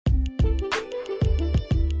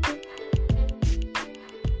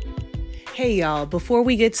Hey y'all, before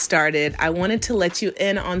we get started, I wanted to let you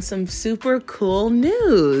in on some super cool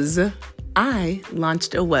news. I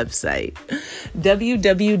launched a website.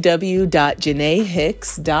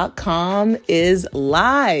 www.JanaeHicks.com is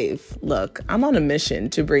live. Look, I'm on a mission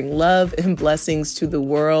to bring love and blessings to the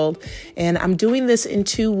world, and I'm doing this in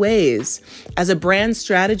two ways. As a brand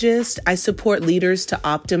strategist, I support leaders to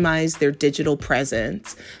optimize their digital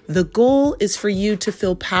presence. The goal is for you to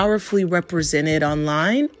feel powerfully represented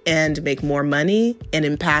online and make more money and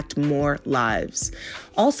impact more lives.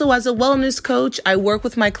 Also, as a wellness coach, I work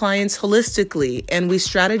with my clients holistically, and we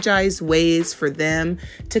strategize ways for them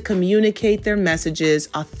to communicate their messages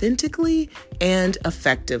authentically and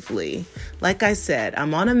effectively. Like I said,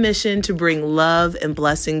 I'm on a mission to bring love and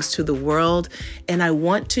blessings to the world, and I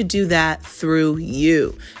want to do that through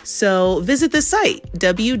you. So visit the site,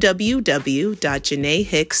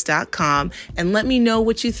 www.JanaeHicks.com, and let me know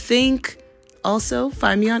what you think. Also,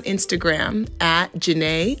 find me on Instagram at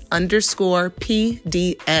Janae_PDX.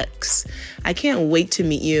 I can't wait to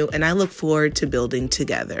meet you, and I look forward to building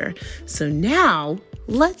together. So now,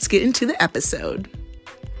 let's get into the episode.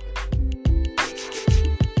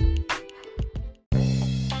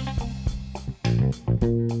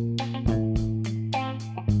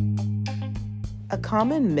 A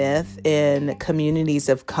common myth in communities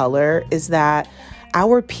of color is that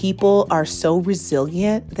our people are so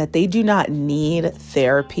resilient that they do not need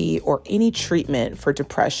therapy or any treatment for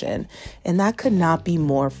depression, and that could not be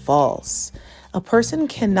more false. A person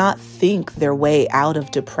cannot think their way out of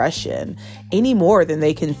depression any more than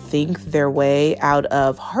they can think their way out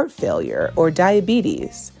of heart failure or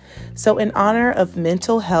diabetes. So in honor of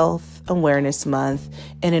Mental Health Awareness Month,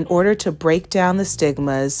 and in order to break down the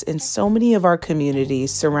stigmas in so many of our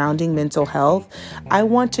communities surrounding mental health, I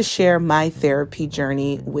want to share my therapy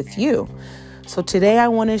journey with you. So today I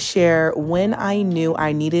want to share when I knew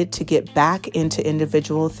I needed to get back into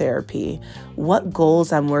individual therapy, what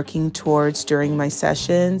goals I'm working towards during my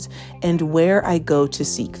sessions, and where I go to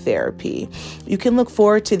seek therapy. You can look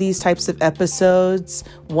forward to these types of episodes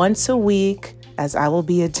once a week, as I will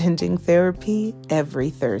be attending therapy every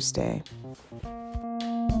Thursday.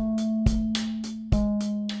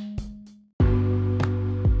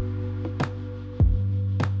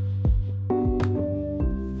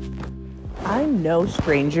 I'm no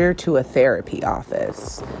stranger to a therapy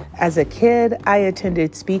office. As a kid, I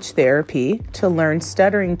attended speech therapy to learn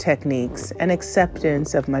stuttering techniques and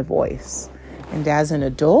acceptance of my voice. And as an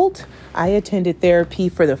adult, I attended therapy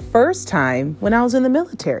for the first time when I was in the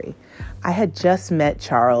military. I had just met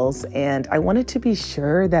Charles, and I wanted to be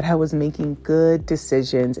sure that I was making good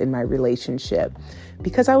decisions in my relationship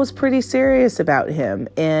because I was pretty serious about him,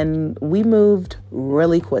 and we moved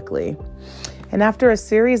really quickly. And after a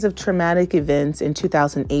series of traumatic events in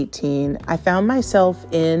 2018, I found myself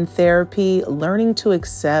in therapy, learning to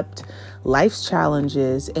accept life's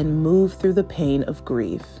challenges and move through the pain of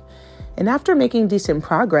grief. And after making decent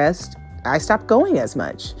progress, I stopped going as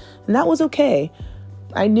much, and that was okay.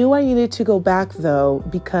 I knew I needed to go back, though,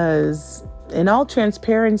 because in all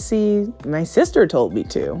transparency, my sister told me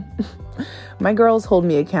to. My girls hold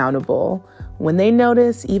me accountable. When they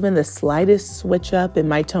notice even the slightest switch up in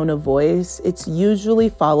my tone of voice, it's usually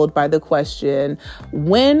followed by the question,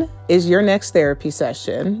 when is your next therapy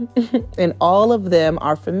session? And all of them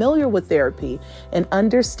are familiar with therapy and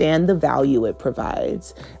understand the value it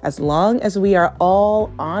provides. As long as we are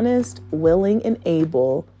all honest, willing, and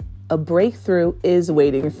able, a breakthrough is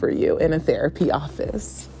waiting for you in a therapy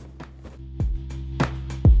office.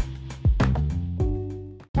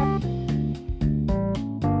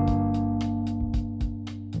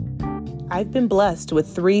 I've been blessed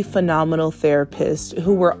with 3 phenomenal therapists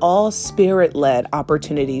who were all spirit-led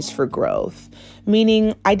opportunities for growth,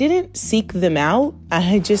 meaning I didn't seek them out.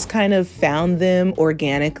 I just kind of found them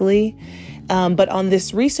organically. But on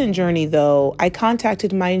this recent journey, though, I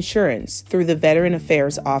contacted my insurance through the Veteran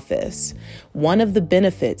Affairs Office. One of the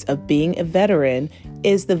benefits of being a veteran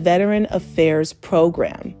is the Veteran Affairs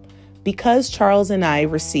Program. Because Charles and I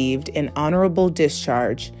received an honorable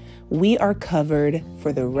discharge, we are covered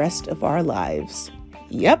for the rest of our lives.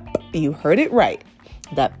 Yep, you heard it right.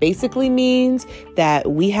 That basically means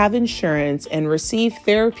that we have insurance and receive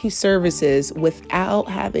therapy services without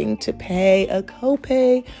having to pay a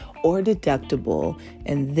copay or deductible,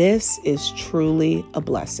 and this is truly a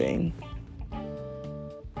blessing.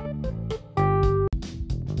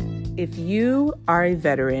 If you are a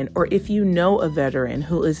veteran, or if you know a veteran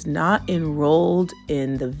who is not enrolled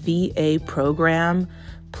in the VA program,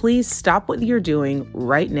 please stop what you're doing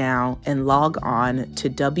right now and log on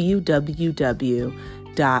to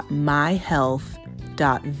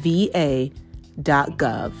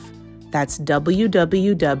www.myhealth.va.gov. That's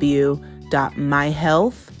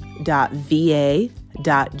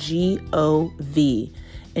www.myhealth.va.gov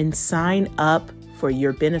and sign up for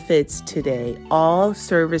your benefits today. All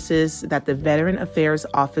services that the Veteran Affairs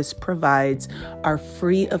Office provides are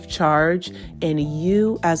free of charge, and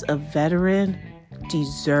you as a veteran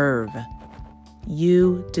deserve.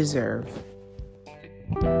 You deserve.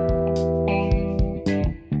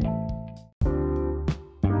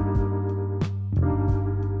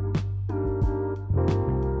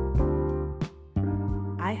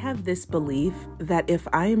 I have this belief that if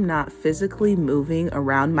I am not physically moving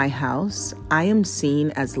around my house, I am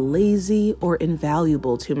seen as lazy or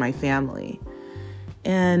invaluable to my family.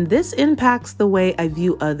 And this impacts the way I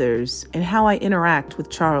view others and how I interact with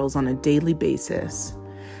Charles on a daily basis.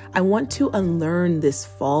 I want to unlearn this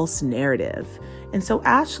false narrative. And so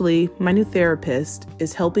Ashley, my new therapist,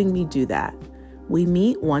 is helping me do that. We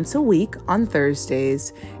meet once a week on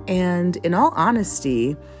Thursdays, and in all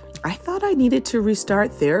honesty, I thought I needed to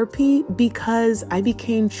restart therapy because I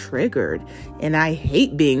became triggered, and I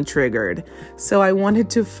hate being triggered. So I wanted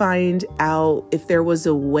to find out if there was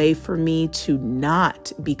a way for me to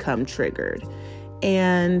not become triggered.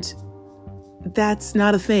 And that's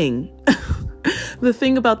not a thing. The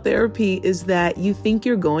thing about therapy is that you think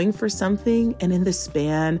you're going for something, and in the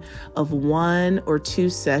span of 1 or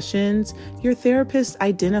 2 sessions, your therapist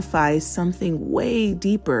identifies something way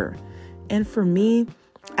deeper. And for me,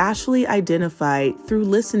 Ashley identified through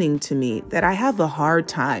listening to me that I have a hard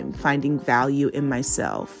time finding value in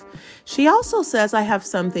myself. She also says I have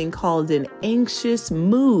something called an anxious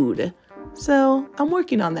mood. So I'm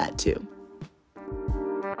working on that too.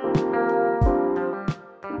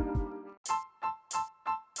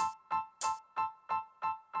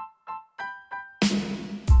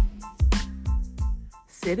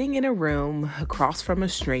 Sitting in a room across from a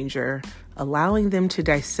stranger, allowing them to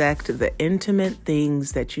dissect the intimate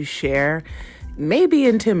things that you share may be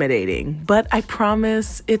intimidating, but I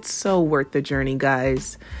promise it's so worth the journey,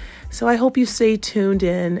 guys. So I hope you stay tuned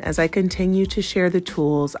in as I continue to share the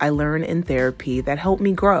tools I learn in therapy that help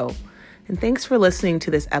me grow. And thanks for listening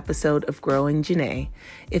to this episode of Growing Janae.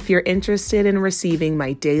 If you're interested in receiving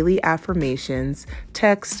my daily affirmations,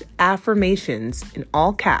 text affirmations in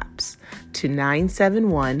all caps to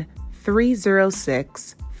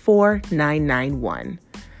 971-306-4991.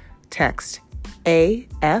 Text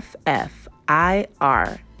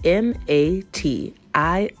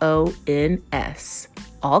AFFIRMATIONS,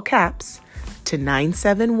 all caps, to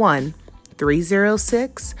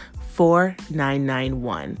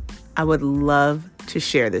 971-306-4991. I would love to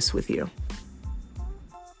share this with you.